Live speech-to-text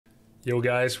Yo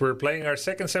guys, we're playing our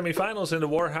second semifinals in the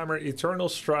Warhammer Eternal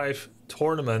Strife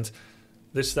tournament.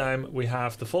 This time we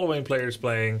have the following players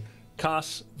playing.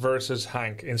 Cas versus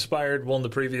Hank. Inspired won the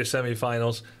previous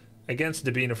semifinals against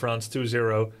Debina France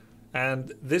 2-0.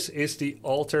 And this is the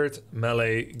altered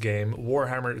melee game,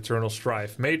 Warhammer Eternal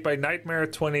Strife, made by Nightmare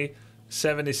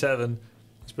 2077.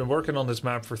 He's been working on this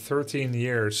map for 13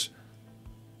 years.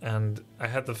 And I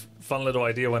had the fun little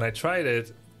idea when I tried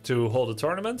it to hold a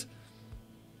tournament.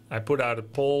 I put out a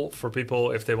poll for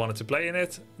people if they wanted to play in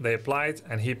it. They applied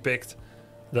and he picked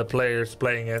the players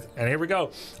playing it. And here we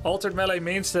go. Altered melee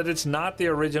means that it's not the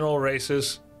original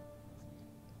races.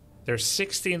 There's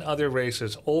 16 other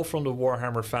races, all from the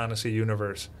Warhammer fantasy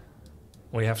universe.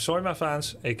 We have Soima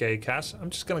fans, aka Cas. I'm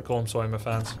just gonna call him Soima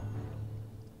fans.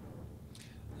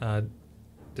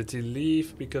 Did he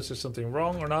leave because there's something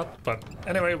wrong or not? But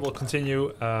anyway, we'll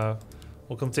continue.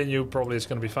 Probably it's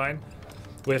gonna be fine.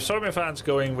 We have Soima fans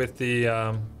going with the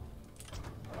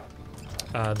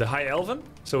High Elven,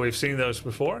 so we've seen those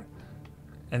before,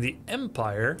 and the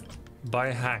Empire by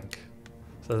Hank.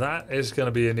 So that is going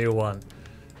to be a new one.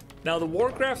 Now the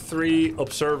Warcraft 3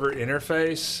 observer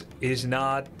interface is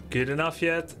not good enough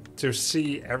yet to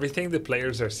see everything the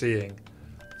players are seeing.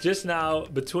 Just now,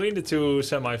 between the two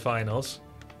semifinals,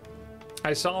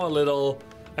 I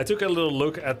took a little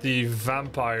look at the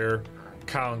Vampire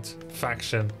Count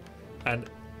faction. And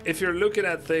if you're looking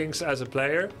at things as a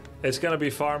player, it's going to be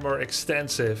far more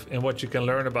extensive in what you can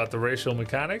learn about the racial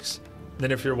mechanics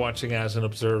than if you're watching as an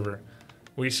observer.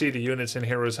 We see the units and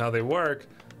heroes, how they work,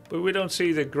 but we don't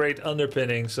see the great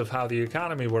underpinnings of how the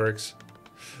economy works.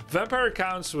 Vampire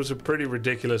Counts was a pretty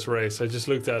ridiculous race. I just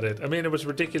looked at it. I mean, it was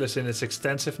ridiculous in its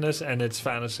extensiveness and its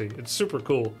fantasy. It's super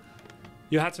cool.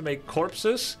 You had to make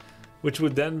corpses, which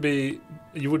would then be...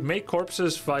 You would make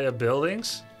corpses via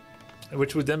buildings,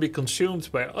 which would then be consumed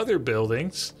by other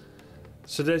buildings,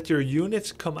 so that your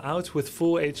units come out with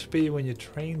full HP when you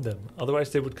train them.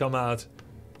 Otherwise they would come out,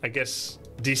 I guess,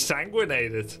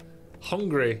 desanguinated,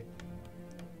 hungry,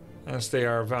 as they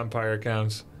are vampire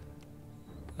counts.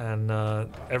 And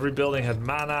every building had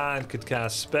mana and could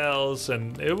cast spells,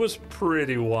 and it was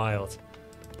pretty wild.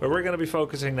 But we're going to be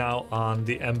focusing now on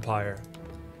the Empire.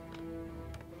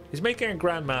 He's making a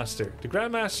Grandmaster. The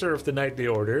Grandmaster of the Knightly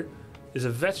Order is a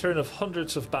veteran of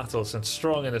hundreds of battles and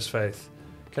strong in his faith.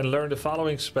 Can learn the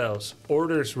following spells: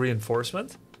 Order's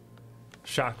Reinforcement,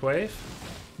 Shockwave,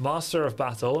 Master of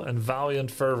Battle, and Valiant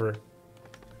Fervor.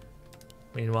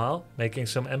 Meanwhile, making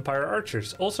some Empire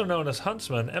Archers. Also known as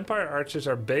Huntsmen, Empire Archers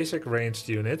are basic ranged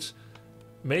units,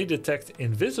 may detect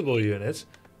invisible units,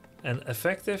 and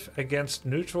effective against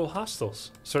neutral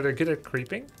hostiles. So they're good at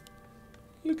creeping.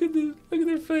 Look at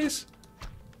their face.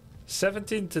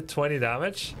 17 to 20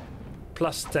 damage.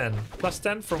 Plus 10. Plus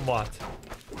 10 from what?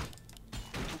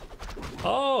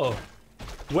 Oh!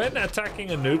 When attacking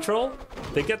a neutral,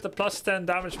 they get the plus 10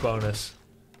 damage bonus.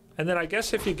 And then I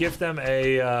guess if you give them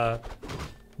a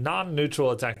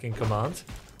non-neutral attacking command,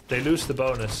 they lose the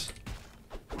bonus.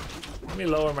 Let me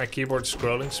lower my keyboard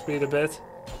scrolling speed a bit.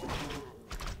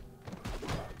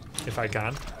 If I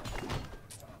can.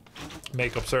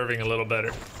 Make observing a little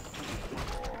better.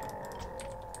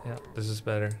 Yeah, this is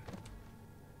better.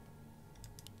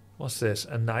 What's this?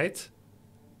 A knight?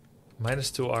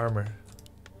 -2 armor.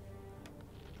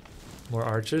 More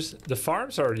archers. The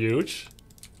farms are huge.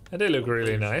 And they look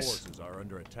really nice. Are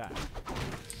under attack.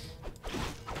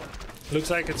 Looks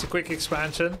like it's a quick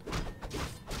expansion.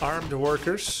 Armed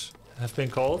workers have been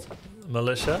called.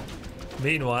 Militia.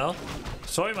 Meanwhile,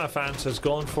 Soima fans has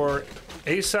gone for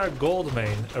Asa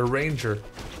Goldmane, a ranger.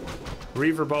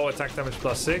 Reaver bow attack damage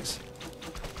 +6.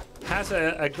 Has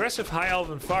an aggressive High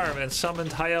Elven farm and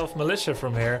summoned High Elf militia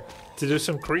from here to do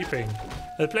some creeping.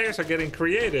 The players are getting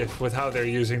creative with how they're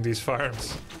using these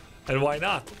farms. And why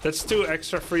not? That's 2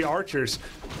 extra free archers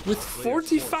with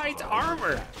fortified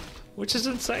armor, which is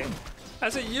insane.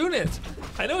 As a unit.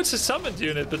 I know it's a summoned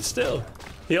unit, but still.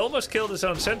 He almost killed his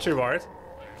own sentry ward,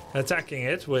 attacking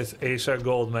it with Asa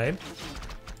Goldmane.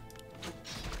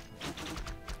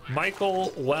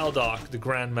 Michael Wildog, the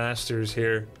Grandmaster, is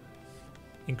here.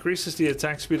 Increases the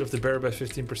attack speed of the bear by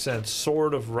 15%.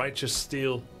 Sword of Righteous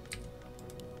Steel.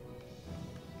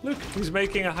 Look, he's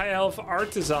making a High Elf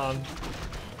artisan.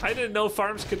 I didn't know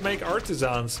farms could make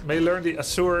artisans. May learn the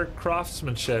Asur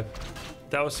craftsmanship.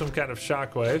 That was some kind of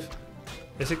shockwave.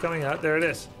 Is it coming out? There it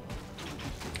is.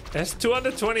 It has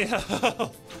 220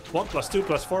 health. 1 + 2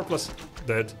 + 4 +...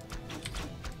 Dead.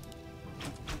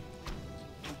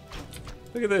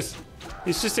 Look at this.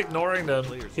 He's just ignoring them.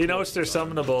 He knows they're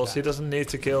summonables. He doesn't need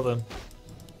to kill them.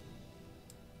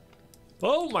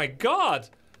 Oh my god!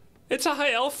 It's a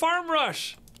High Elf farm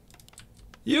rush!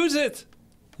 Use it!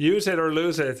 Use it or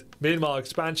lose it. Meanwhile,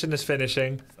 expansion is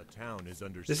finishing. A town is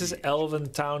under This is siege.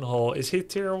 Elven Town Hall. Is he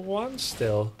tier 1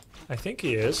 still? I think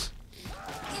he is.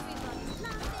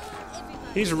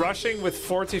 He's rushing with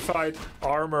fortified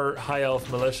armor high elf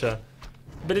militia.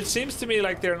 But it seems to me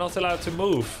like they're not allowed to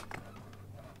move.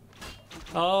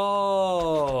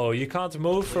 Oh, you can't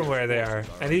move from where they are.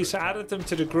 And he's added them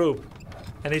to the group.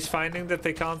 And he's finding that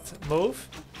they can't move.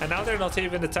 And now they're not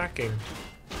even attacking.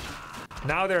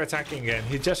 Now they're attacking again.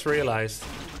 He just realized.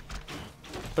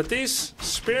 But these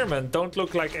spearmen don't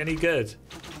look like any good.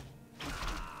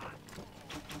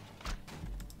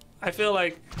 I feel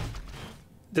like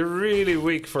they're really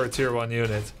weak for a tier 1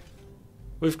 unit.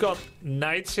 We've got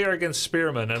knights here against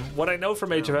spearmen. And what I know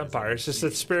from Age of Empires is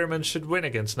that spearmen should win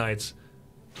against knights.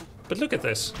 But look at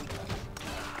this.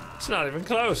 It's not even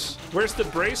close. Where's the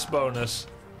brace bonus?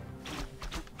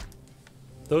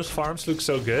 Those farms look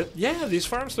so good. Yeah, these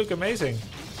farms look amazing.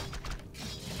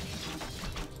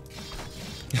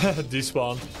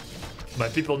 Despawn. My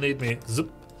people need me.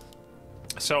 Zoop.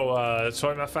 So,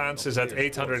 Soima Fans is at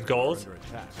 800 gold.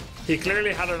 He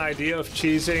clearly had an idea of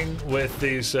cheesing with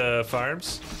these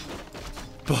farms.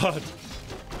 But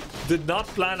did not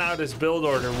plan out his build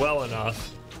order well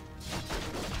enough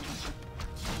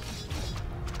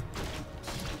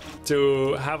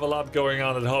to have a lot going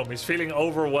on at home. He's feeling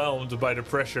overwhelmed by the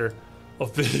pressure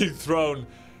of being thrown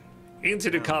into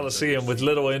the Colosseum with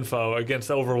little info against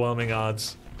overwhelming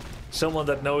odds. Someone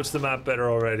that knows the map better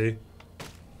already.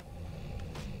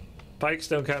 Pikes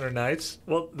don't counter knights.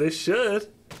 Well, they should.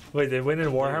 Wait, they win in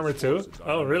Warhammer too?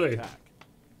 Oh, really?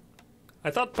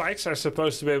 I thought pikes are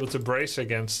supposed to be able to brace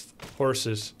against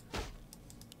horses.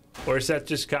 Or is that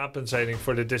just compensating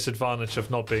for the disadvantage of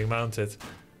not being mounted?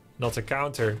 Not a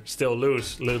counter, still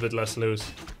lose, a little bit less lose.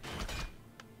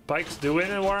 Pikes do win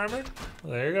in Warhammer?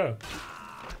 Well, there you go.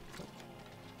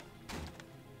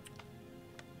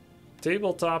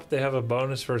 Tabletop, they have a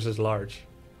bonus versus large.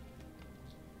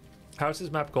 How's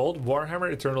this map called?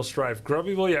 Warhammer Eternal Strife.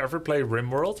 Grubby, will you ever play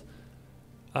RimWorld?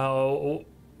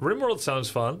 RimWorld sounds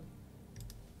fun.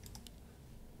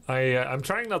 I'm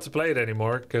trying not to play it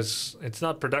anymore because it's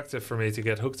not productive for me to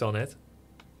get hooked on it.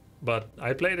 But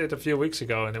I played it a few weeks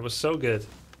ago and it was so good.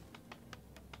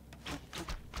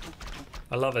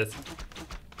 I love it.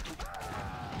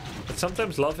 But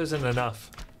sometimes love isn't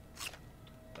enough.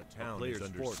 A town is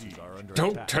under siege.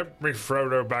 Don't tempt me,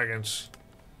 Frodo Baggins.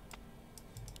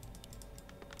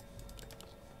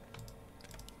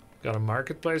 Got a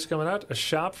marketplace coming out. A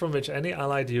shop from which any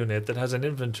allied unit that has an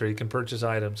inventory can purchase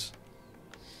items.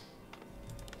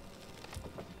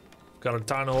 Got a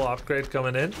town hall upgrade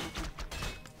coming in.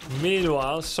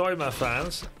 Meanwhile, Soima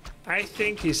Fans, I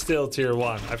think he's still tier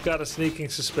 1. I've got a sneaking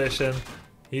suspicion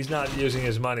he's not using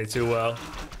his money too well.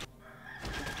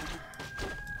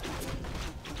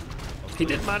 He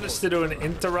did manage to do an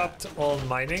interrupt on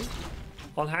mining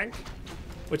on Hank,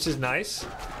 which is nice.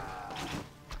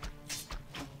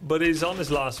 But he's on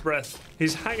his last breath.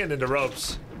 He's hanging in the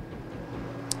ropes.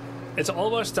 It's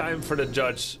almost time for the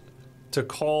judge to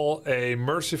call a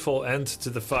merciful end to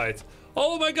the fight.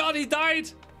 Oh my god, he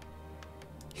died!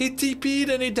 He TP'd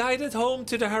and he died at home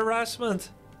to the harassment.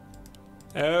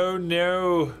 Oh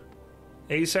no.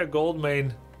 Asa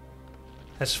Goldmane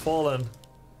has fallen.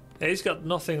 He's got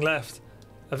nothing left.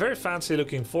 A very fancy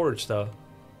looking forge though.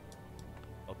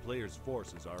 A player's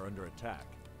forces are under attack.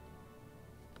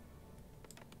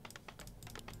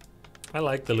 I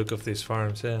like the look of these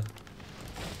farms, yeah.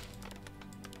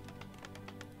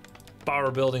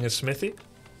 Power building a smithy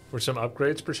for some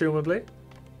upgrades, presumably.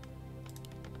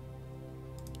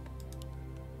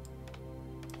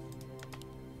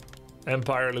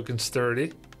 Empire looking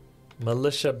sturdy.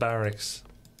 Militia barracks.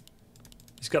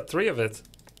 He's got 3 of it.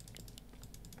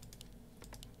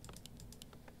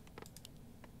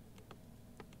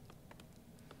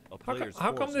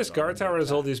 How come this guard tower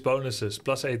has all these bonuses?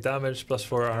 Plus 8 damage, plus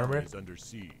 4 armor. Under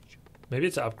siege. Maybe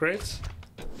it's upgrades?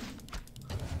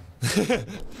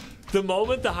 The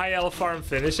moment the high elf farm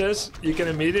finishes, you can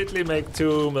immediately make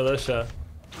 2 militia.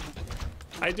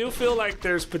 I do feel like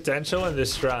there's potential in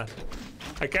this strat.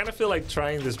 I kind of feel like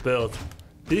trying this build.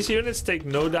 These units take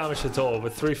no damage at all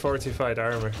with 3 fortified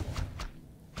armor.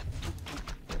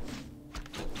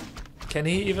 Can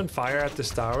he even fire at this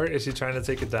tower? Is he trying to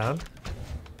take it down?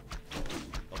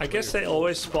 I guess they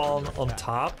always spawn on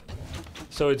top,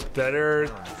 so it's better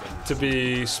to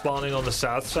be spawning on the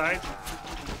south side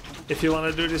if you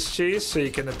want to do this cheese, so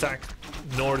you can attack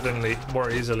northernly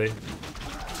more easily.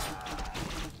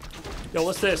 Yo,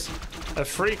 what's this? A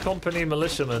free company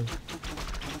militiaman.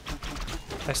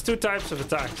 Has 2 types of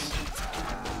attacks.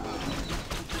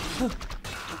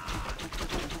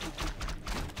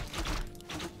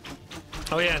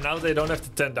 Oh yeah, now they don't have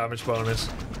the 10 damage bonus.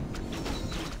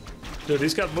 Dude,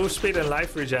 he's got move speed and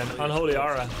life regen. Unholy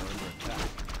Aura.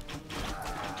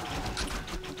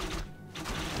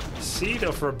 Seed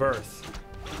of Rebirth.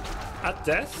 At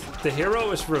death, the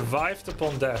hero is revived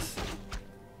upon death.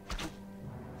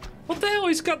 What the hell?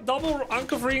 He's got double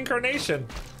Ankh of Reincarnation.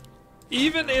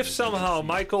 Even if somehow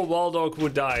Michael Waldog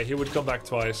would die, he would come back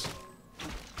twice.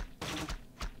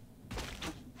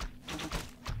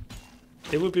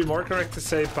 It would be more correct to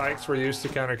say pikes were used to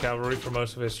counter cavalry for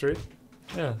most of history.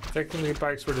 Yeah, technically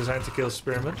pikes were designed to kill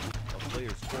spearmen. A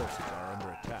player's forces are under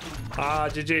attack. Ah,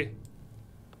 GG.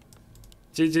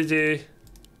 GGG.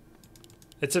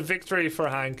 It's a victory for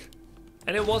Hank.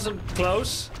 And it wasn't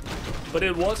close, but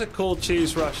it was a cool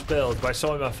cheese rush build by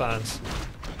Soima fans.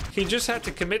 He just had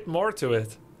to commit more to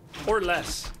it. Or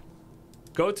less.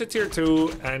 Go to tier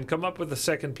 2 and come up with a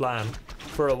second plan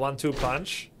for a 1-2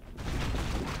 punch.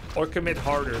 Or commit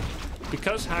harder.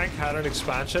 Because Hank had an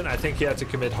expansion, I think he had to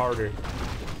commit harder.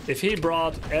 If he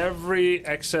brought every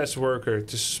excess worker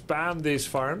to spam these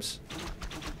farms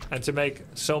and to make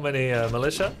so many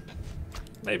militia,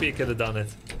 maybe he could have done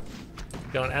it.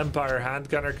 Got an Empire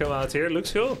handgunner come out here.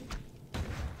 Looks cool.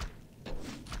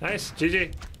 Nice.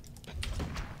 GG.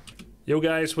 Yo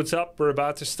guys, what's up? We're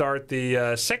about to start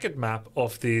the second map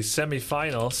of the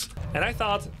semifinals. And I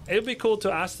thought it would be cool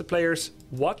to ask the players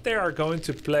what they are going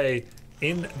to play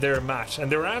in their match. And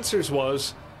their answers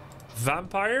was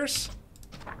vampires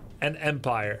and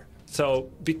empire. So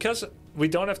because we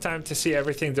don't have time to see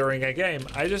everything during a game,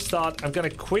 I just thought I'm gonna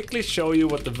quickly show you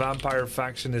what the vampire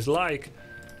faction is like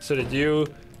so that you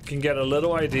can get a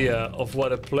little idea of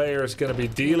what a player is gonna be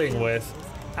dealing with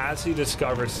as he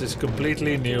discovers this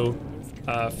completely new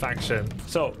faction.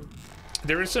 So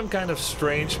there is some kind of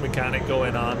strange mechanic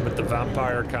going on with the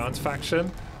Vampire Counts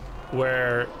faction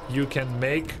where you can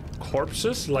make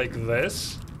corpses like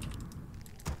this.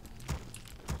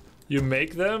 You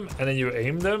make them and then you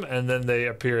aim them and then they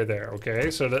appear there. Okay,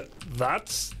 so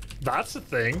that's a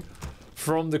thing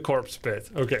from the corpse pit.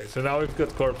 Okay, so now we've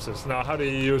got corpses. Now how do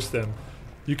you use them?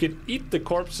 You can eat the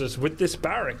corpses with this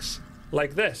barracks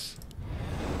like this.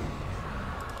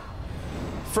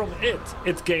 From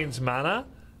it gains mana,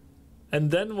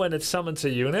 and then when it summons a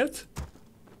unit,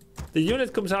 the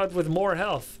unit comes out with more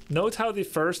health. Note how the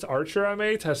first archer I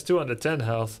made has 210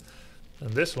 health, and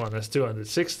this one has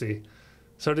 260.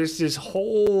 So there's this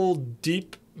whole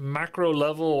deep macro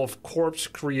level of corpse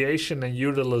creation and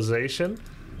utilization,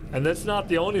 and that's not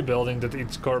the only building that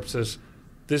eats corpses.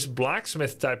 This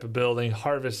blacksmith type of building,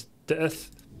 Harvest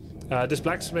Death, this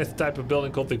blacksmith type of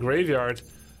building called the Graveyard,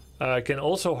 can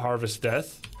also harvest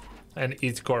death and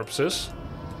eat corpses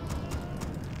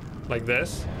like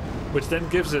this, which then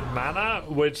gives it mana,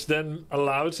 which then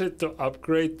allows it to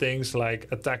upgrade things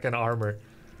like attack and armor.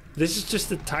 This is just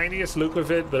the tiniest look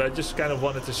of it, but I just kind of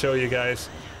wanted to show you guys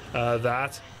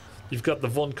that. You've got the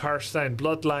Von Karstein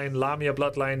bloodline, Lamia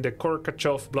bloodline, the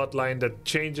Korkachov bloodline that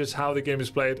changes how the game is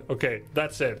played. Okay,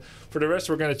 that's it. For the rest,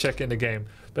 we're going to check in the game.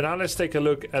 But now let's take a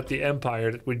look at the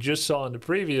Empire that we just saw in the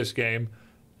previous game.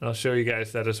 And I'll show you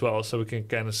guys that as well, so we can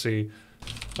kind of see.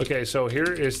 Okay, so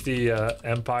here is the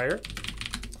Empire.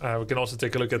 We can also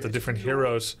take a look at the different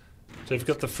heroes. So you've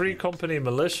got the Free Company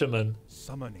Militiaman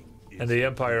and the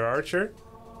Empire Archer.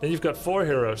 Then you've got 4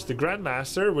 heroes. The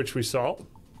Grandmaster, which we saw.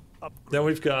 Then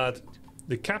we've got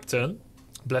the Captain,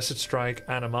 Blessed Strike,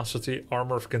 Animosity,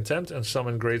 Armor of Contempt, and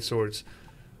Summon Great Swords.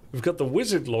 We've got the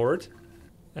Wizard Lord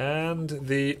and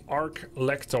the Arch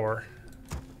Lector.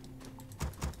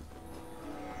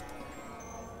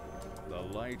 The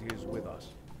light is with us.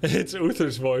 It's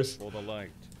Uther's voice. For the light.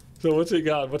 So what's he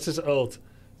got? What's his ult?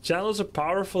 Channels a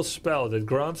powerful spell that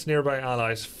grants nearby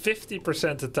allies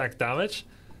 50% attack damage.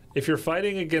 If you're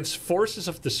fighting against forces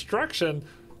of destruction,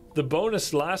 the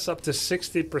bonus lasts up to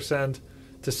 60%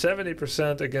 to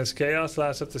 70% against chaos,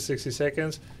 lasts up to 60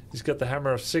 seconds. He's got the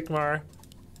Hammer of Sigmar,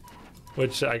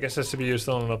 which I guess has to be used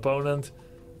on an opponent.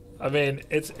 I mean,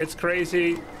 it's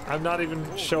crazy. I'm not even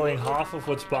showing half of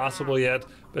what's possible yet,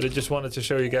 but I just wanted to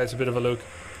show you guys a bit of a look.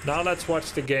 Now let's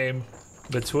watch the game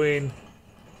between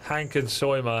Hank and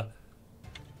Soima.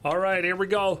 Alright, here we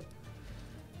go.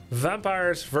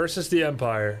 Vampires versus the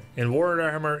Empire in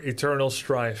Warhammer Eternal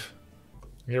Strife.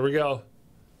 Here we go.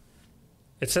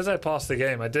 It says I paused the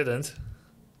game. I didn't.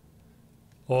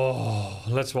 Oh,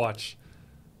 let's watch.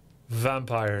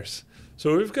 Vampires.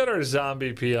 So we've got our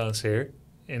zombie peons here.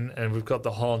 And we've got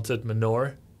the Haunted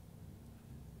Manor.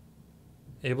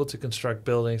 Able to construct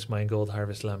buildings, mine gold,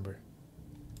 harvest lumber.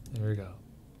 Here we go.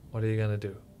 What are you gonna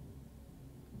do?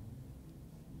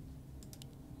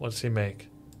 What does he make?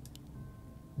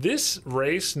 This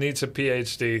race needs a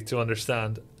PhD to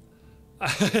understand.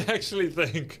 I actually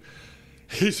think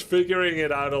he's figuring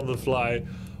it out on the fly.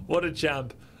 What a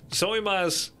champ.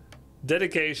 Soima's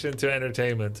dedication to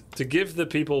entertainment, to give the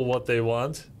people what they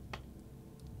want,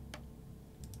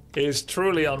 is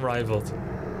truly unrivaled.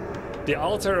 The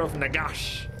altar of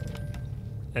Nagash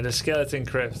and the skeleton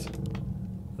crypt.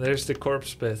 There's the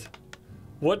corpse pit.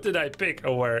 What did I pick?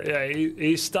 Oh, where? Yeah,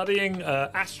 he's studying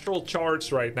astral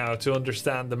charts right now to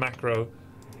understand the macro.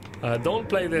 Don't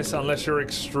play this unless you're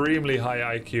extremely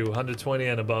high IQ, 120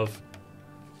 and above.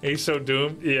 He's so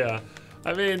doomed. Yeah.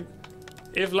 I mean,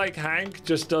 if like Hank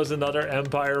just does another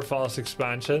Empire fast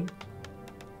expansion,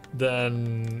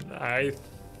 then I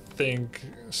think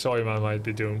Soima might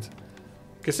be doomed.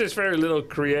 Because there's very little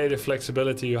creative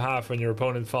flexibility you have when your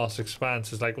opponent fast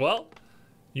expands. It's like, well,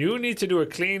 you need to do a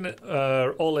clean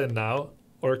all-in now,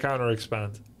 or counter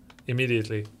expand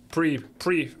immediately. Pre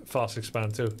fast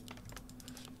expand too.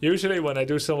 Usually when I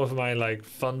do some of my like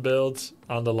fun builds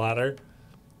on the ladder,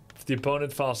 if the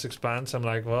opponent fast expands, I'm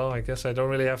like, well, I guess I don't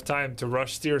really have time to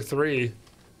rush tier 3.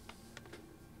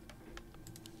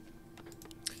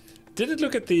 Didn't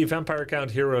look at the Vampire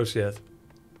Count heroes yet.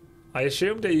 I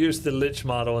assume they used the Lich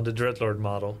model and the Dreadlord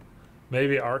model.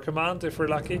 Maybe Archimand if we're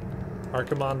lucky.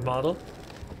 Archimand model.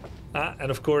 Ah,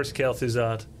 and of course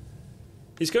Kel'Thuzad.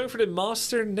 He's going for the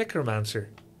Master Necromancer,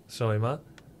 Soima.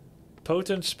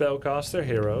 Potent spellcaster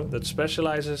hero that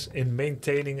specializes in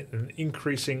maintaining and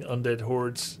increasing undead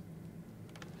hordes.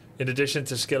 In addition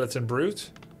to Skeleton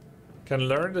Brute, can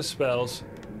learn the spells.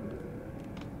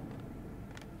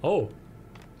 Oh,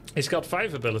 he's got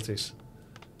 5 abilities.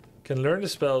 Can learn the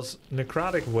spells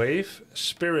Necrotic Wave,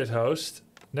 Spirit Host,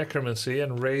 Necromancy,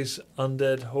 and Raise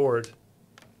Undead Horde.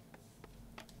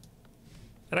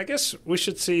 And I guess we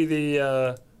should see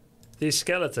these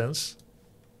skeletons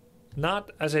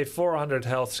not as a 400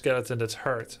 health skeleton that's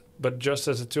hurt, but just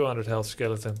as a 200 health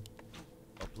skeleton.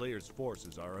 A player's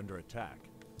forces are under attack.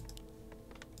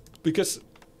 Because,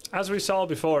 as we saw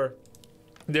before,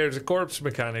 there's a corpse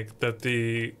mechanic that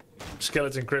the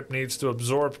skeleton crypt needs to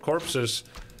absorb corpses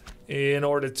in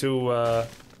order to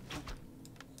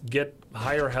get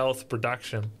higher health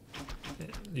production.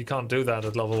 You can't do that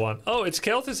at level 1. Oh, it's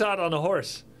Kel'Thuzad on a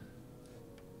horse.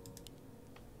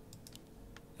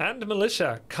 And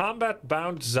Militia,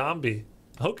 combat-bound zombie.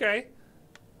 Okay.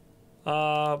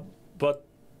 But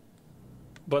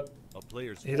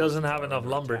he doesn't have enough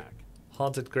lumber. Attack.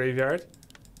 Haunted graveyard.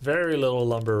 Very little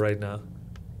lumber right now.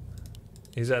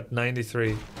 He's at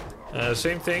 93.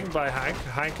 Same thing by Hank.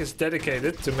 Hank is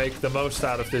dedicated to make the most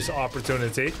out of this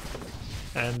opportunity.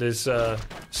 And is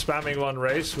spamming one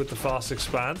race with the fast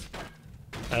expand.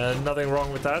 Nothing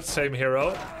wrong with that. Same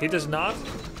hero. He does not.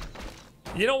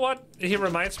 You know what he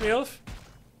reminds me of?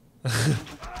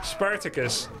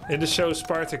 Spartacus. In the show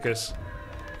Spartacus.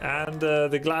 And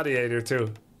the Gladiator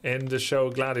too. In the show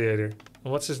Gladiator.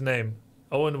 What's his name?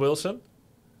 Owen Wilson?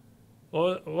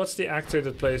 What's the actor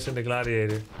that plays in the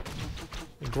Gladiator?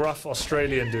 Gruff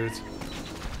Australian dude.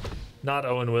 Not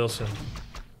Owen Wilson.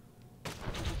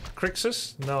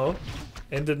 Crixus? No.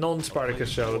 In the non-Spartacus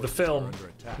show. The film.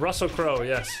 Russell Crowe,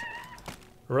 yes.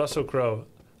 Russell Crowe.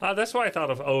 Ah, that's why I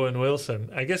thought of Owen Wilson.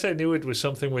 I guess I knew it was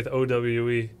something with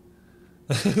OWE.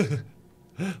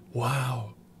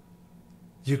 Wow.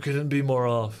 You couldn't be more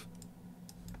off.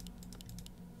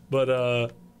 But,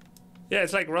 yeah,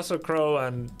 it's like Russell Crowe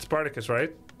and Spartacus,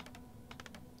 right?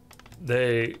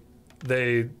 They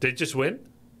just win.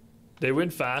 They win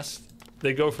fast.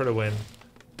 They go for the win.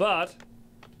 But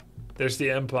there's the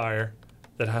Empire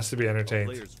that has to be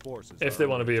entertained if they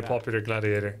want to be a popular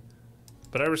gladiator.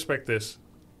 But I respect this.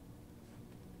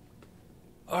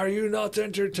 Are you not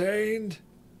entertained?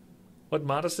 What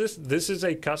mod is this? This is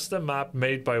a custom map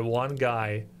made by one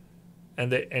guy.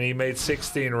 And he made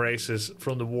 16 races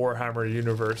from the Warhammer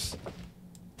universe.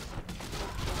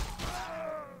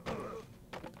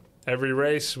 Every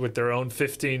race with their own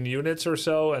 15 units or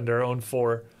so and their own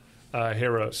 4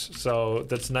 heroes. So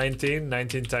that's 19.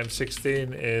 19 times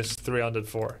 16 is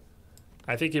 304.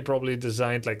 I think he probably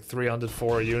designed like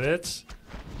 304 units.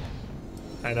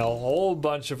 And a whole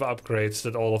bunch of upgrades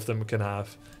that all of them can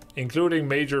have. Including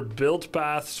major build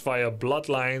paths via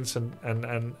bloodlines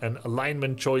and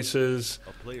alignment choices.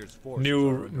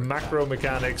 New macro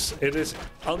mechanics. It is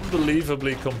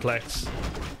unbelievably complex.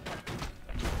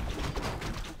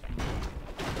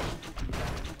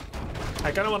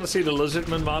 I kind of want to see the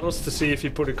Lizardman models to see if you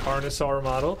put a Carnosaur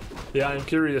model. Yeah, I'm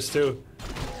curious too.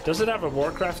 Does it have a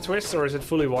Warcraft twist or is it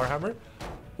fully Warhammer?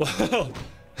 Well,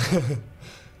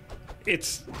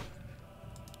 this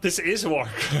is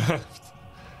Warcraft.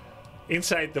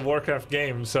 Inside the Warcraft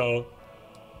game, so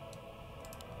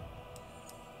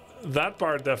that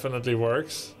part definitely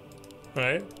works.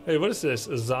 Right? Hey, what is this?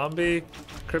 A zombie,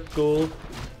 crypt ghoul.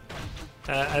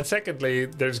 And secondly,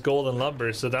 there's golden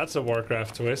lumber, so that's a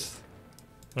Warcraft twist.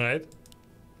 Right?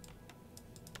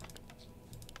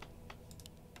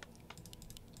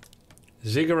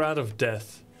 Ziggurat of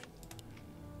Death.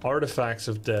 Artifacts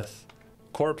of Death.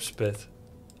 Corpse Pit.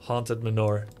 Haunted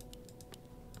Manor.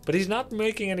 But he's not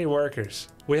making any workers.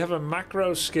 We have a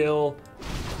macro skill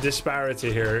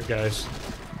disparity here, guys.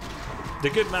 The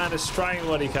good man is trying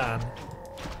what he can.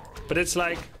 But it's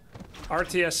like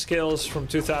RTS skills from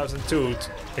 2002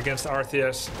 against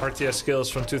RTS skills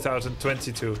from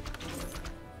 2022.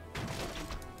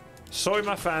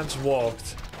 Soima fans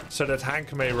walked so that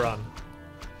Hank may run.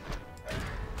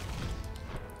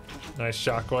 Nice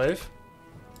shockwave.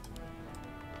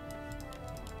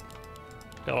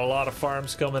 Got a lot of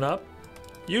farms coming up.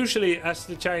 Usually, as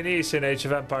the Chinese in Age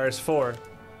of Empires 4,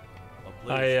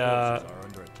 I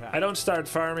don't start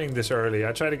farming this early.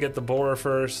 I try to get the boar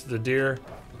first, the deer.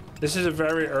 This is a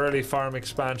very early farm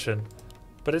expansion,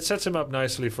 but it sets him up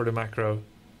nicely for the macro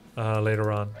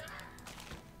later on.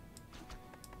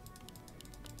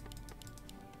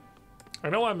 I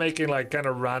know I'm making like kind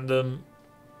of random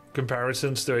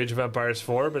comparisons to Age of Empires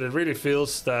 4, but it really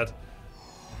feels that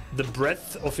the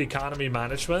breadth of economy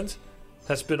management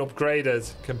has been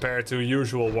upgraded compared to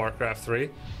usual Warcraft 3.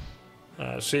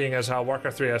 Seeing as how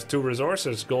Warcraft 3 has 2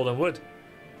 resources, gold and wood.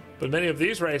 But many of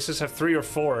these races have 3 or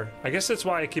 4. I guess that's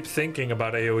why I keep thinking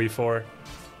about AoE 4.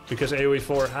 Because AoE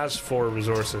 4 has 4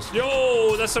 resources.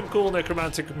 Yo, that's some cool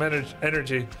necromantic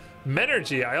energy.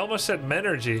 Menergy, I almost said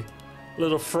menergy.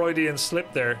 Little Freudian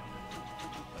slip there.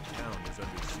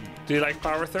 Do you like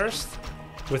Power Thirst?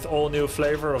 With all new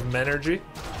flavor of menergy?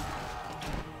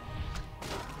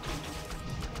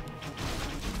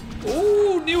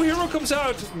 Ooh, new hero comes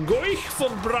out. Goich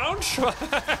von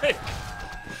Braunschweig.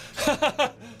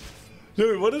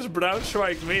 Dude, what does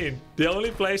Braunschweig mean? The only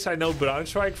place I know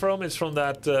Braunschweig from is from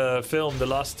that film, The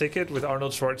Last Ticket, with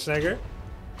Arnold Schwarzenegger.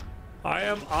 I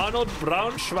am Arnold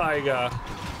Braunschweiger.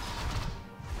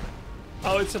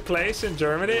 Oh, it's a place in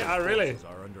Germany? Oh, really?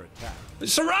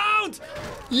 Surround!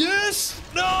 Yes!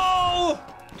 No!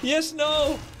 Yes,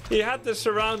 no! He had the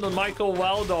surround on Michael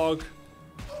Wildog.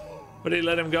 But he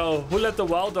let him go. Who let the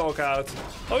wild dog out?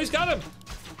 Oh, he's got him!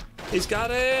 He's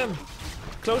got him!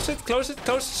 Close it, close it,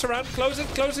 close it, surround, close it,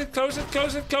 close it, close it,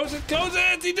 close it, close it, close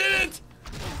it! He did it!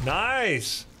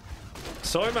 Nice!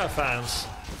 Soima fans.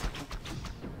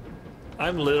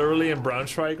 I'm literally in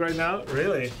Braunschweig right now.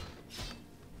 Really?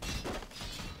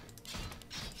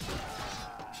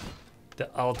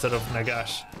 The altar of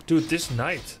Nagash. Dude, this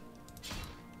night.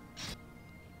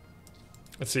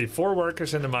 Let's see, 4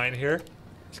 workers in the mine here.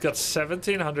 He's got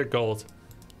 1,700 gold.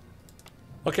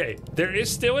 Okay, there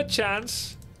is still a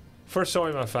chance for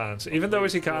Soima fans. Even though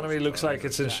his economy looks like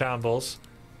it's in shambles.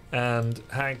 And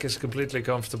Hank is completely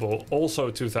comfortable.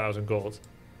 Also 2,000 gold.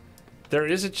 There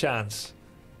is a chance.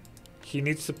 He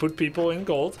needs to put people in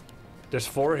gold. There's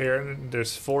 4 here and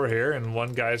there's 4 here. And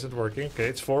 1 guy isn't working. Okay,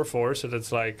 it's 4-4. So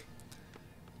that's like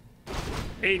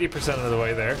 80% of the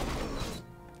way there.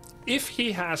 If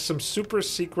he has some super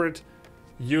secret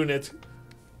unit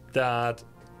that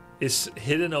is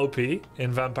hidden OP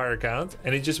in Vampire Count,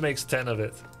 and he just makes 10 of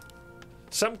it.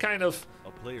 Some kind of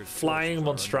flying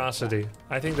monstrosity.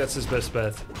 I think that's his best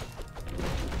bet.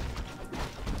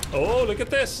 Oh, look at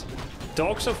this!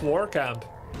 Dogs of War Camp.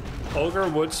 Ogre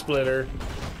Wood Splitter,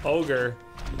 Ogre,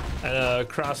 and a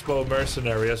crossbow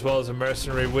mercenary, as well as a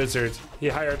mercenary wizard. He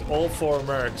hired all 4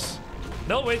 mercs.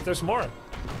 No, wait, there's more.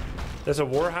 There's a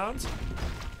Warhound.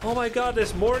 Oh my god,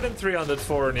 there's more than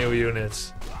 304 new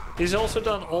units. He's also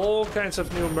done all kinds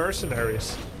of new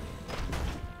mercenaries.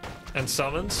 And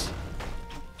summons.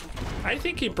 I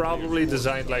think he probably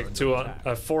designed like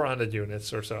 400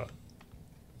 units or so.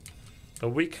 A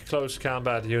weak close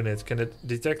combat unit can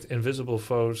detect invisible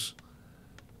foes.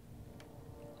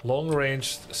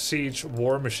 Long-range siege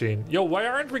war machine. Yo, why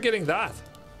aren't we getting that?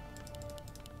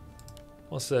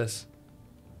 What's this?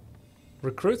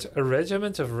 Recruit a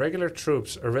regiment of regular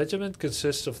troops. A regiment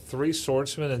consists of 3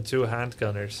 swordsmen and 2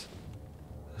 handgunners.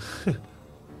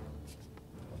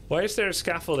 Why is there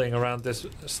scaffolding around this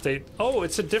state? Oh,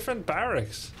 it's a different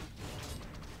barracks.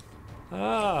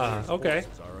 Ah, okay.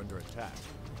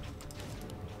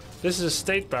 This is a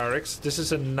state barracks. This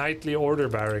is a knightly order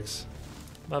barracks.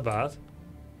 Not bad.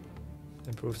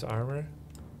 Improved armor.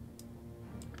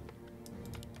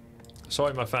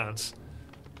 Sorry, my fans.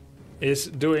 Is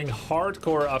doing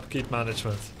hardcore upkeep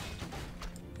management.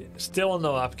 Still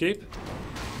no upkeep.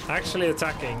 Actually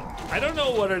attacking. I don't know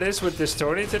what it is with this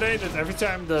tourney today, that every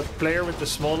time the player with the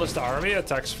smallest army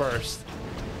attacks first.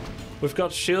 We've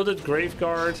got shielded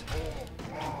Graveguard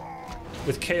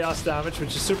with chaos damage,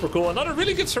 which is super cool. Another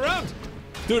really good surround.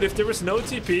 Dude, if there was no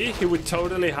TP, he would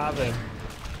totally have him.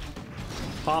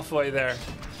 Halfway there.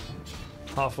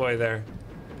 Halfway there.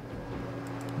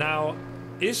 Now,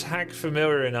 is Hank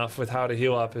familiar enough with how to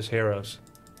heal up his heroes?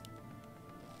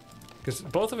 Because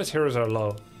both of his heroes are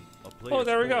low. Oh,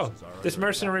 there we go. This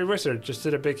mercenary wizard just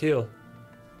did a big heal.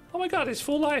 Oh my god, he's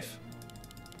full life.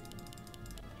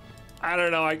 I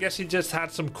don't know, I guess he just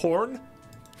had some corn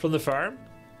from the farm.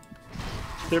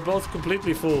 They're both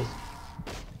completely full.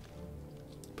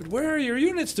 But where are your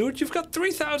units, dude? You've got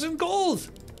 3,000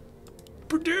 gold!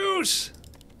 Produce!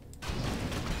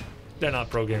 They're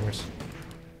not pro gamers.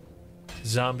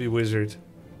 Zombie wizard.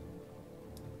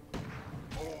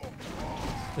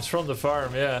 It's from the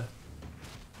farm, yeah.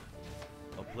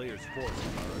 A player's forces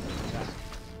are under attack.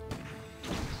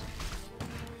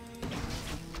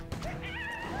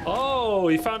 Oh,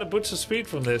 he found a boost of speed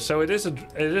from this, so it is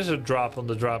a drop on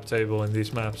the drop table in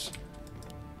these maps.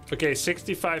 Okay,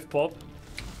 65 pop,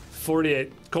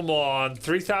 48. Come on,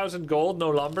 3,000 gold, no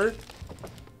lumber.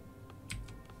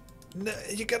 No,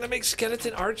 you're gonna make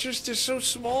skeleton archers? They're so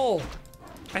small.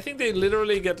 I think they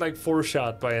literally get like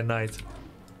 4-shot by a knight.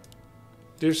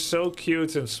 They're so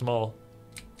cute and small.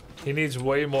 He needs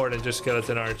way more than just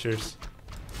skeleton archers.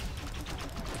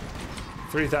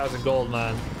 3,000 gold,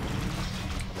 man.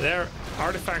 They're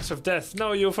artifacts of death.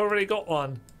 No, you've already got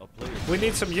one. We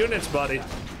need some units, buddy.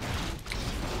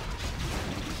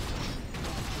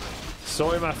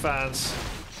 Sorry, my fans.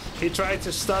 He tried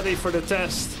to study for the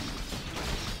test.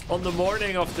 On the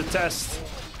morning of the test,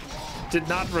 did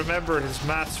not remember his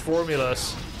maths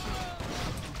formulas.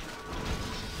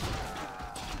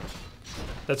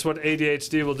 That's what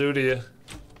ADHD will do to you.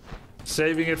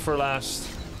 Saving it for last.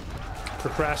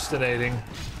 Procrastinating.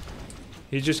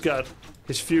 He just got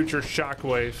his future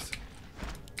shockwaved.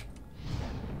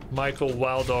 Michael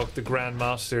Wildog, the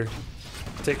Grandmaster,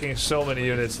 taking so many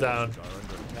units down.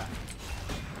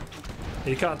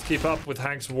 He can't keep up with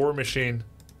Hank's war machine.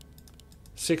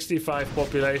 65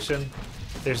 population.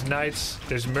 There's knights,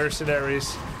 there's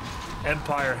mercenaries,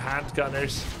 Empire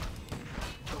handgunners.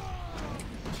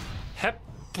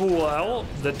 Hepuel,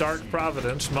 the Dark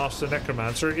Providence Master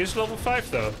Necromancer, is level 5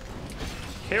 though.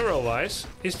 Hero-wise,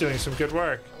 he's doing some good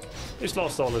work. He's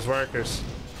lost all his workers.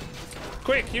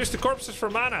 Quick, use the corpses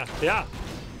for mana. Yeah.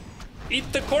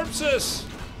 Eat the corpses!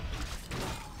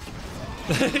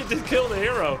 He did kill the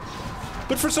hero.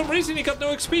 But for some reason he got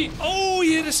no XP. Oh,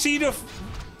 he had a seed of...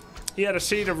 He had a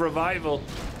seed of revival.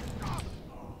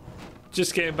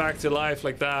 Just came back to life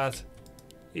like that.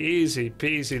 Easy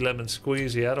peasy lemon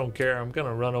squeezy. I don't care. I'm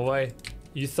gonna run away.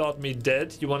 You thought me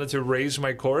dead? You wanted to raise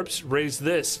my corpse? Raise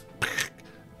this.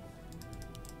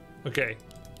 Okay.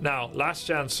 Now, last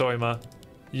chance, Soima.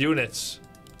 Units.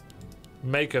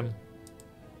 Make them.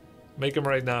 Make them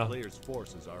right now.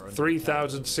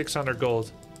 3,600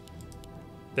 gold.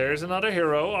 There's another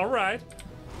hero. All right.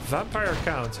 Vampire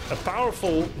Count. A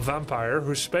powerful vampire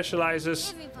who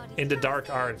specializes in the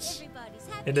dark arts.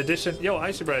 In addition... Yo,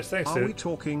 Icy Bryce, thanks, dude. Are we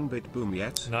talking Bit Boom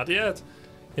yet? Not yet.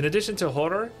 In addition to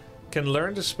horror, can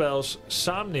learn the spells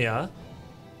Somnia.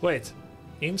 Wait.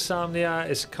 Insomnia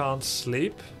is can't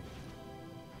sleep?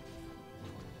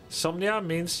 Somnia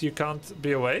means you can't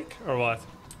be awake? Or what?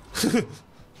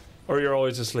 Or you're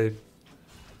always asleep.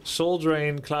 Soul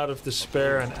Drain, Cloud of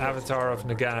Despair, and Avatar of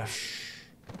Nagash.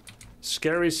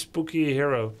 Scary, spooky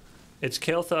hero. It's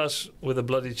Kel'Thas with a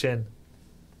bloody chin.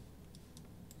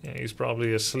 Yeah, he's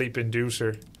probably a sleep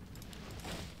inducer.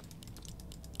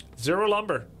 0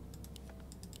 lumber.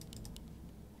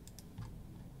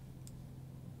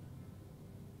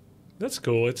 That's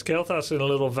cool. It's Kel'Thas in a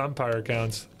little Vampire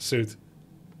Counts suit.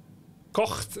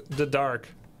 Kocht the Dark.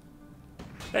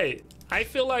 Hey, I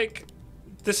feel like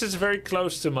this is very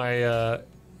close to my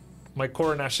my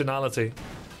core nationality.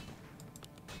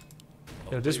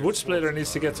 You know, this wood splitter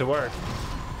needs to get to work.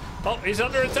 Oh, he's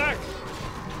under attack.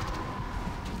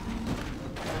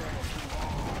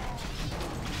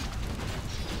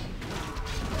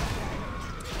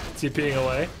 TPing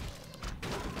away.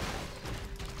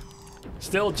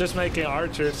 Still just making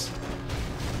archers.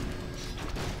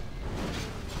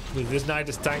 Dude, this knight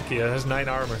is tanky. It has 9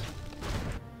 armor.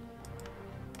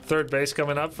 Third base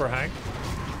coming up for Hank.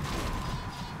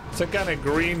 Some kind of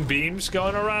green beams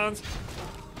going around.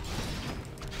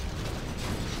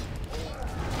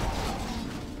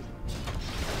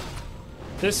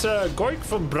 This Goik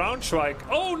from Braunschweig.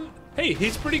 Oh, hey,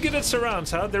 he's pretty good at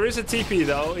surrounds, huh? There is a TP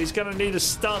though. He's gonna need a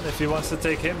stun if he wants to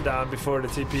take him down before the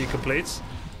TP completes.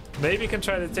 Maybe he can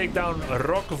try to take down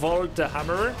Rockvold the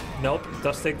Hammerer. Nope,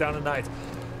 does take down a knight.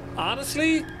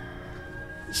 Honestly,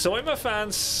 Soima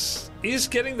fans is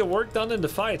getting the work done in the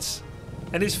fights.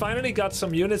 And he's finally got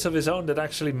some units of his own that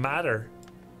actually matter.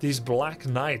 These Black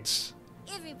Knights.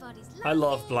 I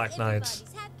love Black Knights.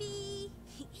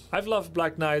 I've loved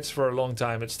Black Knights for a long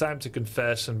time. It's time to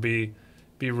confess and be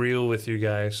real with you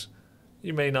guys.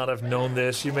 You may not have known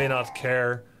this, you may not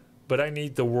care, but I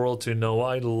need the world to know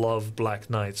I love Black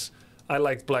Knights. I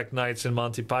like Black Knights in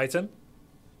Monty Python.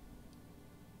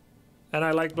 And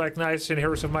I like Black Knights in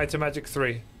Heroes of Might and Magic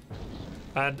 3.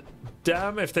 And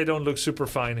damn if they don't look super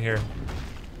fine here.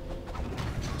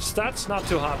 Stats not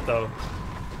too hot though.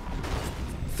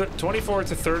 24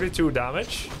 to 32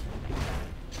 damage.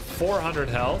 400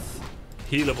 health.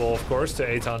 Healable of course to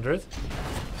 800.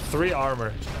 3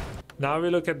 armor. Now we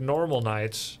look at normal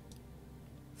knights.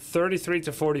 33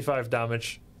 to 45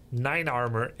 damage. 9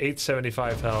 armor.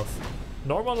 875 health.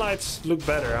 Normal knights look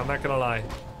better, I'm not gonna lie.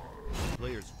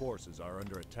 Players' forces are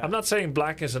under attack. I'm not saying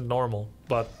black isn't normal,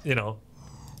 but you know,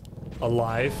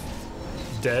 alive,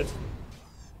 dead.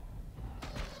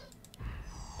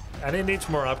 And he needs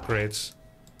more upgrades.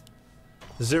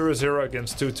 0-0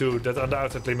 against 2-2, that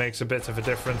undoubtedly makes a bit of a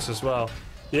difference as well.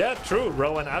 Yeah, true,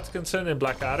 Rowan Atkinson in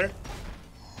Blackadder.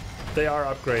 They are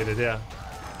upgraded, yeah.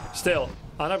 Still,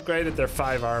 unupgraded they're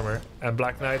 5 armor, and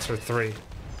Black Knights are 3.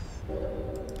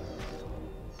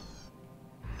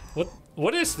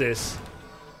 What is this?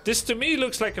 This to me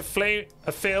looks like a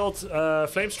failed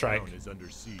flame strike.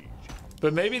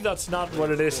 But maybe that's not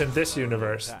what it is in this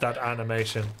universe, that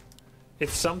animation.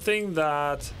 It's something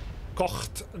that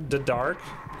Kocht the Dark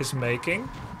is making.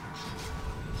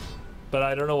 But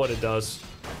I don't know what it does.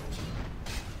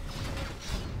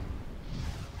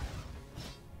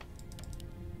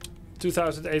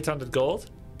 $2,800 gold.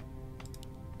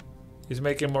 He's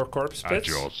making more corpse pits.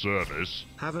 At your service.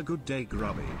 Have a good day,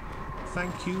 Grubby.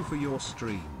 Thank you for your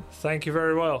stream. Thank you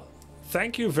very well.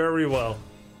 Thank you very well,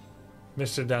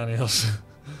 Mr. Daniels.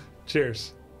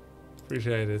 Cheers.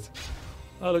 Appreciate it.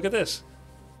 Oh, look at this.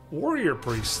 Warrior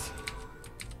Priest.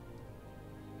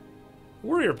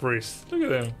 Warrior Priest.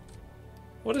 Look at him.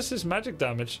 What is his magic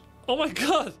damage? Oh my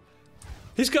god!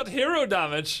 He's got hero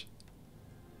damage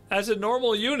as a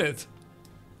normal unit.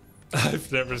 I've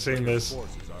never seen this.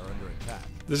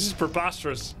 This is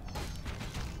preposterous.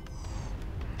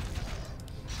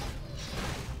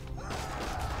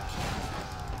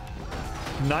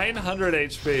 $900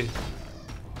 HP.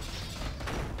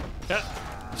 Yeah,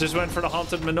 just went for the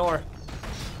Haunted Manor.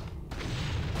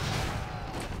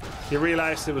 He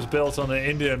realized it was built on an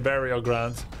Indian burial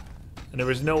ground, and there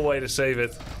was no way to save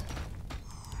it.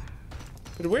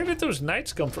 But where did those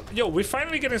knights come from? Yo, we're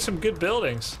finally getting some good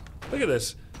buildings. Look at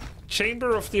this.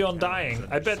 Chamber of the Undying.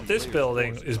 I bet this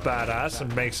building is badass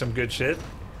and makes some good shit.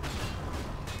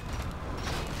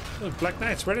 Oh, Black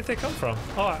Knights, where did they come from?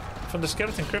 Oh, from the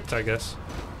Skeleton Crypt, I guess.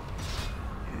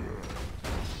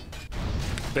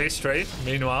 Base trade,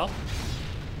 meanwhile.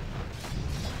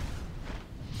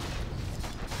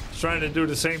 He's trying to do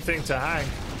the same thing to Hank.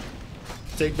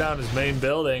 Take down his main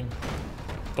building.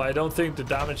 But I don't think the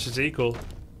damage is equal.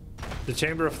 The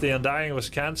Chamber of the Undying was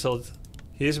cancelled.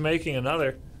 He's making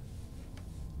another.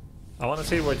 I want to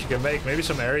see what you can make. Maybe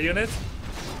some air unit?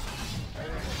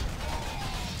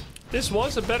 This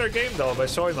was a better game though by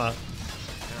Soima.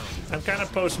 I'm kind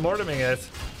of post-morteming it.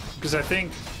 Because I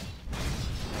think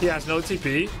he has no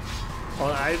TP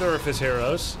on either of his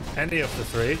heroes. Any of the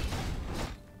 3.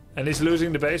 And he's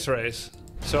losing the base race.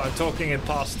 So I'm talking in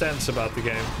past tense about the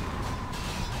game.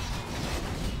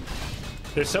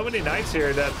 There's so many knights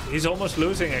here that he's almost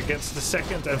losing against the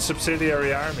second and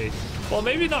subsidiary army. Well,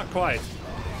 maybe not quite.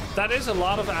 That is a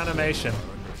lot of animation.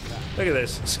 Look at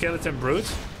this. Skeleton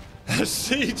Brute.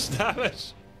 Siege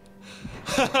damage.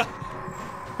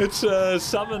 It's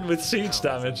summoned with siege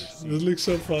damage. It looks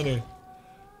so funny.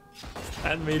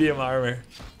 And medium armor.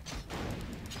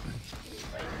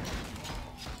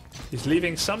 He's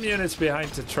leaving some units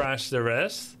behind to trash the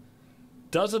rest.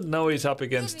 Doesn't know he's up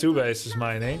against 2 bases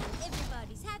mining.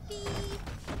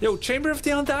 Yo, Chamber of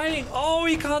the Undying. Oh,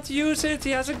 he can't use it.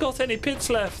 He hasn't got any pits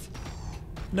left.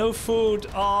 No food.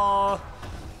 Oh,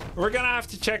 we're gonna have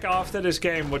to check after this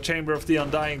game what Chamber of the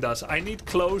Undying does. I need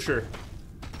closure.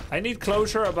 I need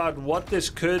closure about what this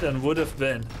could and would have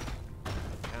been.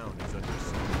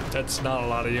 That's not a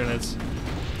lot of units.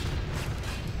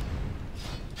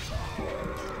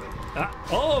 Ah,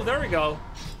 oh, there we go.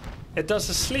 It does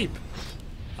a sleep.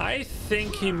 I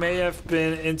think he may have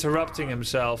been interrupting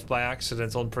himself by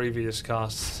accident on previous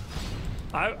casts.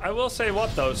 I will say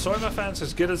what though, Soima fans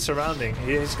is good at surrounding.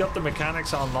 He's got the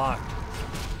mechanics on lock.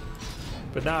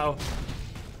 But now,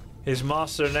 his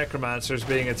master necromancer is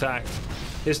being attacked.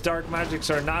 His dark magics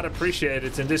are not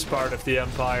appreciated in this part of the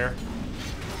Empire.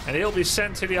 And he'll be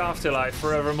sent to the afterlife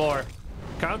forevermore.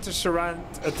 Counter surround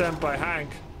attempt by Hank.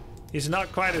 He's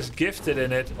not quite as gifted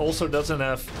in it. Also doesn't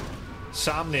have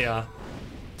Somnia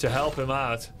to help him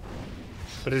out.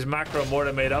 But his macro more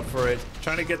than made up for it.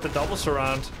 Trying to get the double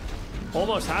surround.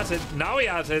 Almost has it. Now he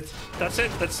has it. That's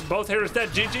it. That's both heroes dead.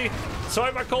 GG.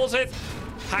 Soima calls it.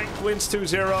 Hank wins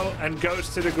 2-0 and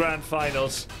goes to the grand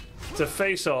finals to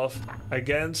face off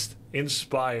against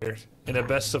Inspired in a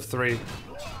best of 3.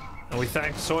 And we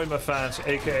thank Soima fans,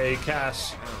 aka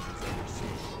Cass,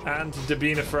 and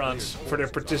Dabina France for their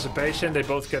participation. They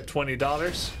both get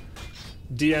 $20.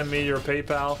 DM me your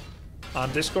PayPal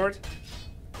on Discord.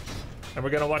 And we're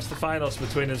gonna watch the finals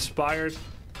between Inspired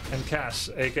and Cass,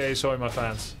 aka Soima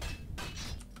fans.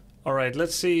 Alright,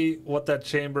 let's see what that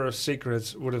Chamber of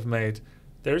Secrets would have made.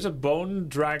 There's a Bone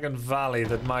Dragon Valley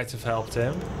that might have helped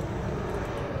him.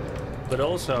 But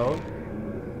also,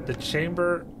 the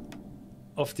Chamber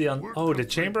of the the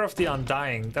Chamber of the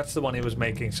Undying. That's the one he was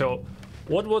making. So,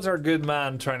 what was our good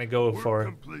man trying to go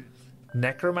for?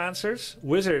 Necromancers?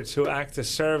 Wizards who act as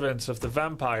servants of the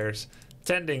vampires,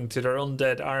 tending to their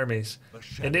undead armies.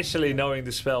 Initially knowing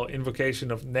the spell Invocation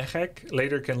of Nehek,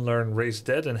 later can learn Raise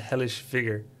Dead and Hellish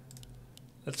Vigor.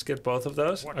 Let's get both of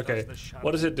those. Okay,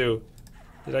 what does it do?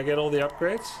 Did I get all the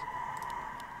upgrades?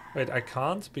 Wait, I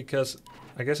can't because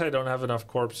I guess I don't have enough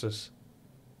corpses.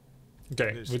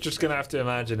 Okay, we're just gonna have to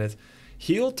imagine it.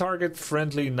 Heal target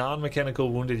friendly non-mechanical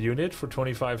wounded unit for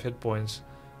 25 hit points.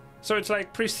 So it's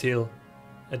like priest heal.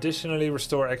 Additionally,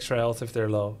 restore extra health if they're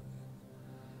low.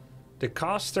 The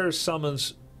caster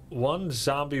summons one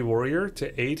zombie warrior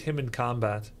to aid him in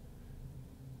combat.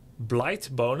 Blight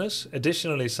bonus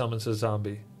additionally summons a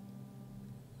zombie.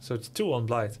 So it's 2 on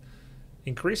Blight.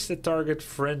 Increase the target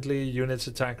friendly unit's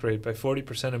attack rate by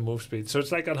 40% in move speed. So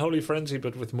it's like Unholy Frenzy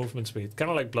but with movement speed. Kind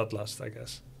of like Bloodlust, I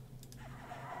guess.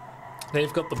 Then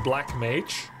you've got the Black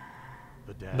Mage.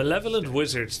 Malevolent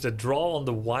wizards that draw on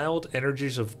the wild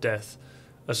energies of death.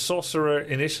 A sorcerer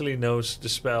initially knows the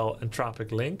spell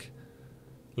Entropic Link.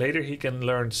 Later he can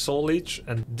learn Soul Leech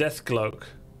and Death Cloak.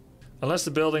 Unless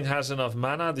the building has enough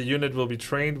mana, the unit will be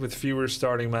trained with fewer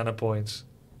starting mana points.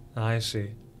 I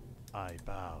see. I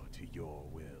bow to your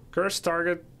will. Curse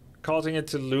target, causing it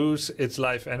to lose its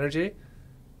life energy.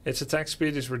 Its attack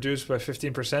speed is reduced by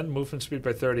 15%, movement speed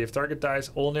by 30%. If target dies,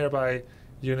 all nearby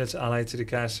units allied to the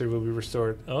caster will be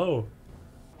restored. Oh.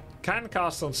 Can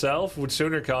cast on self, would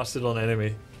sooner cast it on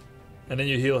enemy. And then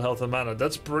you heal health and mana.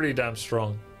 That's pretty damn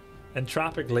strong.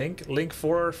 Entropic Link. Link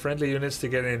 4 friendly units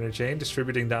together in a chain,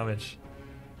 distributing damage.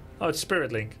 Oh, it's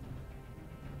Spirit Link.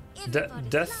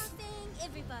 Death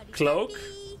Cloak.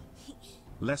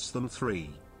 Less than 3.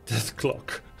 Death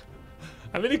Clock.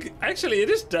 I mean, actually, it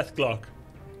is Death Clock.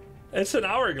 It's an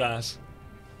hourglass.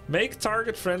 Make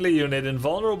target friendly unit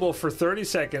invulnerable for 30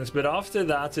 seconds, but after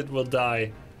that it will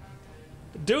die.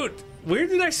 Dude, where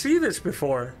did I see this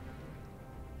before?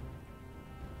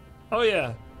 Oh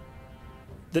yeah.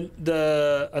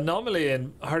 The anomaly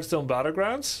in Hearthstone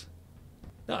Battlegrounds?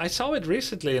 No, I saw it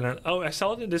recently in I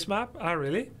saw it in this map? Ah,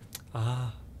 really?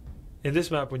 Ah. In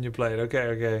this map when you played. Okay,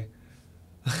 okay.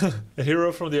 A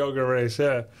hero from the Ogre race,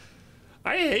 yeah.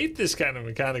 I hate this kind of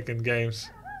mechanic in games.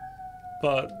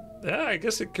 But, yeah, I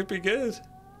guess it could be good.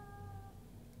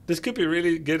 This could be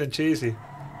really good and cheesy.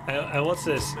 And what's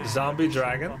this? Zombie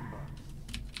Dragon?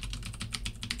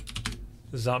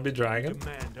 Zombie Dragon?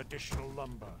 Demand additional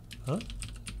lumber. Huh?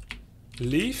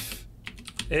 Leave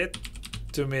it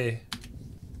to me.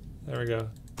 There we go.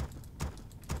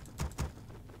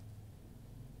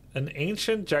 An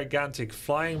ancient, gigantic,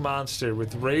 flying monster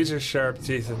with razor-sharp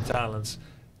teeth and talons,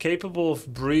 capable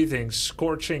of breathing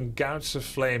scorching gouts of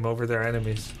flame over their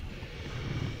enemies.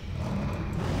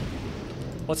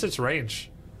 What's its range?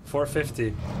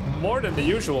 450. More than the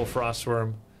usual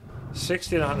Frostworm.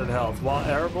 1600 health, while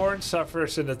airborne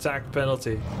suffers an attack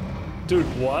penalty. Dude,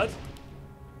 what?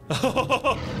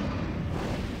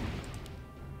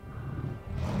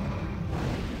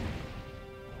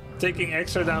 Taking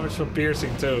extra damage from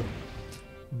piercing too.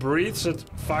 Breathes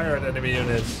fire at enemy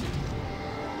units.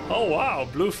 Oh wow,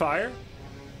 blue fire.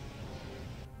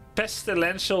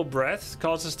 Pestilential breath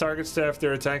causes targets to have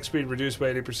their attack speed reduced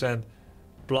by 80%.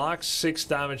 Blocks 6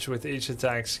 damage with each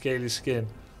attack, scaly skin.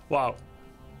 Wow.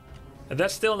 And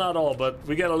that's still not all, but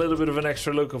we get a little bit of an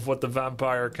extra look of what the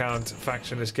Vampire Count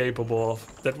faction is capable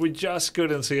of that we just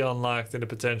couldn't see unlocked in the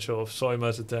potential of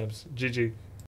Soima's attempts. GG.